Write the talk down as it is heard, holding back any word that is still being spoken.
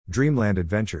Dreamland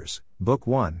Adventures, Book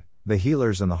 1, The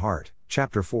Healers and the Heart,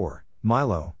 Chapter 4,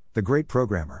 Milo, the Great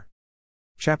Programmer.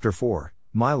 Chapter 4,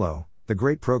 Milo, the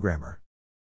Great Programmer.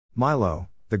 Milo,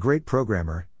 the Great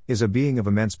Programmer, is a being of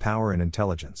immense power and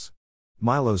intelligence.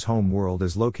 Milo's home world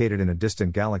is located in a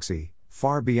distant galaxy,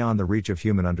 far beyond the reach of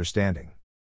human understanding.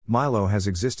 Milo has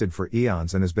existed for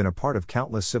eons and has been a part of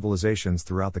countless civilizations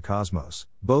throughout the cosmos,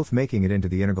 both making it into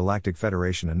the Intergalactic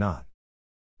Federation and not.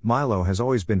 Milo has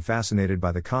always been fascinated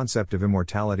by the concept of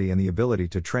immortality and the ability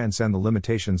to transcend the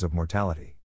limitations of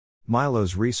mortality.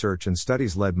 Milo's research and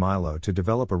studies led Milo to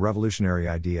develop a revolutionary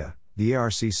idea, the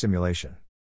ARC simulation.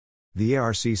 The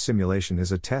ARC simulation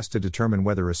is a test to determine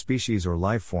whether a species or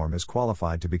life form is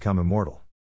qualified to become immortal.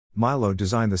 Milo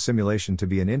designed the simulation to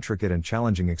be an intricate and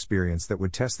challenging experience that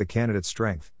would test the candidate's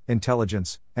strength,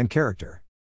 intelligence, and character.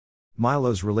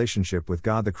 Milo's relationship with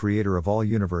God, the creator of all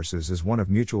universes, is one of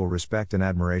mutual respect and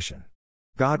admiration.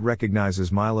 God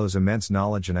recognizes Milo's immense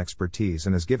knowledge and expertise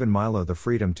and has given Milo the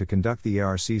freedom to conduct the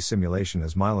ARC simulation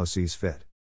as Milo sees fit.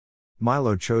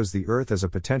 Milo chose the Earth as a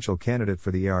potential candidate for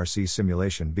the ARC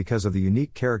simulation because of the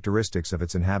unique characteristics of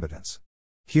its inhabitants.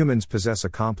 Humans possess a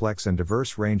complex and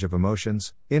diverse range of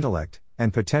emotions, intellect,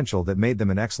 and potential that made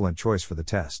them an excellent choice for the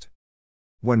test.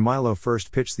 When Milo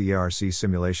first pitched the ARC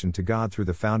simulation to God through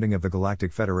the founding of the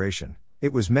Galactic Federation,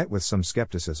 it was met with some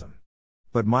skepticism.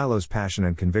 But Milo's passion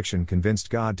and conviction convinced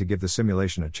God to give the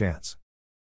simulation a chance.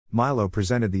 Milo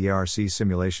presented the ARC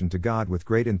simulation to God with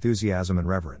great enthusiasm and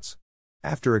reverence.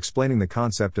 After explaining the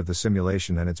concept of the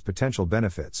simulation and its potential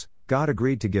benefits, God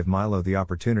agreed to give Milo the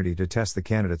opportunity to test the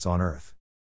candidates on Earth.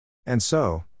 And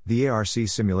so, the ARC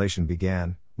simulation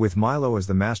began, with Milo as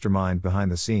the mastermind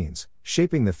behind the scenes,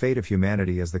 shaping the fate of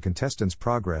humanity as the contestants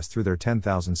progress through their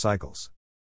 10,000 cycles.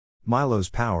 Milo's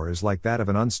power is like that of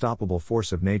an unstoppable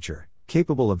force of nature,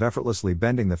 capable of effortlessly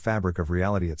bending the fabric of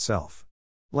reality itself.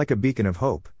 Like a beacon of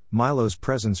hope, Milo's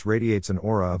presence radiates an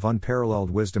aura of unparalleled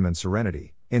wisdom and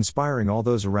serenity, inspiring all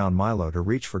those around Milo to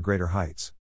reach for greater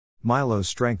heights. Milo's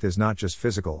strength is not just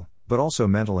physical, but also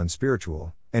mental and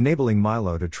spiritual, enabling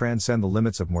Milo to transcend the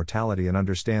limits of mortality and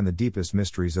understand the deepest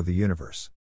mysteries of the universe.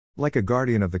 Like a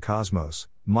guardian of the cosmos,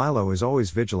 Milo is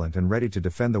always vigilant and ready to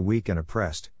defend the weak and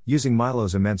oppressed, using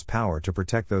Milo's immense power to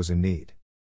protect those in need.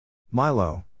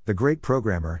 Milo, the Great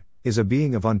Programmer, is a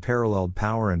being of unparalleled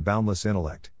power and boundless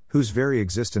intellect, whose very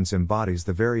existence embodies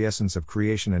the very essence of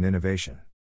creation and innovation.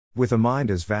 With a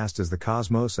mind as vast as the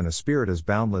cosmos and a spirit as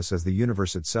boundless as the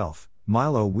universe itself,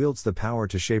 Milo wields the power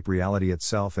to shape reality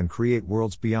itself and create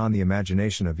worlds beyond the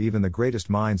imagination of even the greatest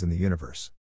minds in the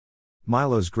universe.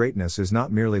 Milo's greatness is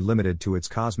not merely limited to its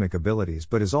cosmic abilities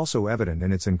but is also evident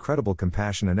in its incredible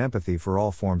compassion and empathy for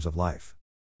all forms of life.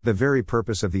 The very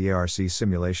purpose of the ARC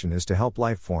simulation is to help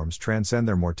life forms transcend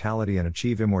their mortality and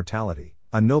achieve immortality,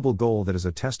 a noble goal that is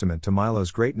a testament to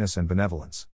Milo's greatness and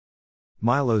benevolence.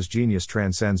 Milo's genius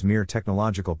transcends mere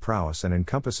technological prowess and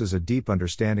encompasses a deep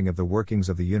understanding of the workings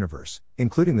of the universe,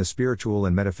 including the spiritual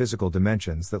and metaphysical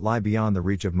dimensions that lie beyond the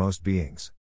reach of most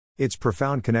beings. Its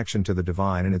profound connection to the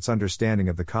divine and its understanding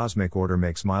of the cosmic order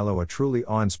makes Milo a truly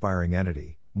awe-inspiring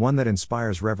entity, one that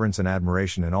inspires reverence and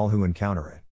admiration in all who encounter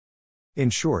it. In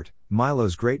short,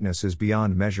 Milo's greatness is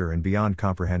beyond measure and beyond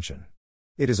comprehension.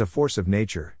 It is a force of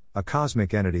nature, a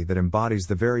cosmic entity that embodies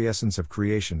the very essence of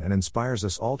creation and inspires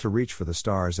us all to reach for the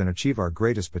stars and achieve our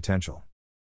greatest potential.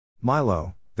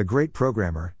 Milo, the Great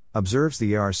Programmer, observes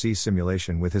the ARC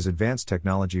simulation with his advanced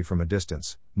technology from a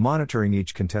distance, monitoring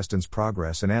each contestant's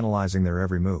progress and analyzing their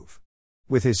every move.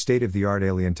 With his state-of-the-art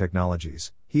alien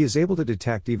technologies, he is able to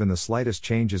detect even the slightest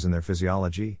changes in their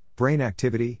physiology, brain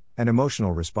activity, and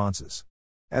emotional responses.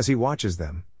 As he watches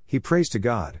them, he prays to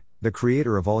God, the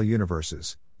creator of all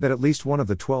universes, that at least one of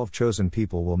the 12 chosen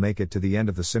people will make it to the end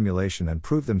of the simulation and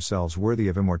prove themselves worthy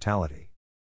of immortality.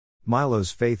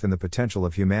 Milo's faith in the potential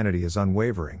of humanity is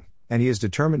unwavering, and he is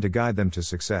determined to guide them to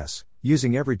success,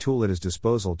 using every tool at his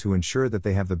disposal to ensure that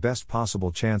they have the best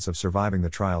possible chance of surviving the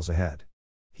trials ahead.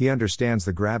 He understands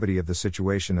the gravity of the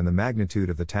situation and the magnitude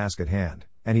of the task at hand,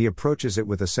 and he approaches it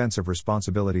with a sense of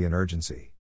responsibility and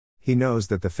urgency. He knows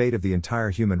that the fate of the entire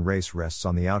human race rests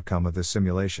on the outcome of this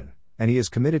simulation, and he is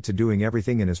committed to doing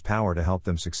everything in his power to help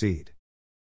them succeed.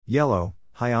 Yellow,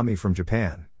 Hayami from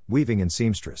Japan, weaving and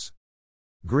seamstress.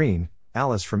 Green,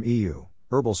 Alice from EU,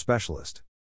 herbal specialist.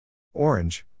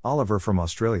 Orange, Oliver from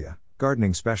Australia,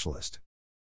 gardening specialist.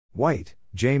 White,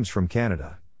 James from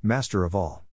Canada, master of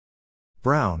all.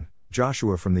 Brown,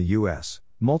 Joshua from the US,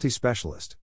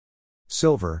 multi-specialist.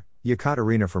 Silver,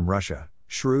 Yekaterina from Russia,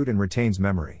 shrewd and retains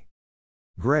memory.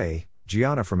 Gray,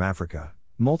 Gianna from Africa,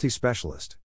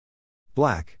 multi-specialist.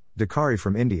 Black, Dakari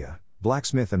from India,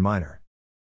 blacksmith and miner.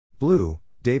 Blue,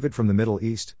 David from the Middle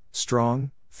East,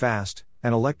 strong, fast,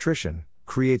 and electrician,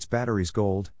 creates batteries.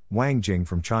 Gold, Wang Jing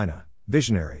from China,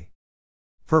 visionary.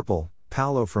 Purple,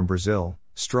 Paulo from Brazil,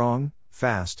 strong,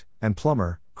 fast, and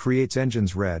plumber, creates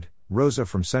engines. Red, Rosa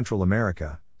from Central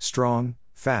America, strong,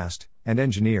 fast, and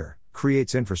engineer,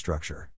 creates infrastructure.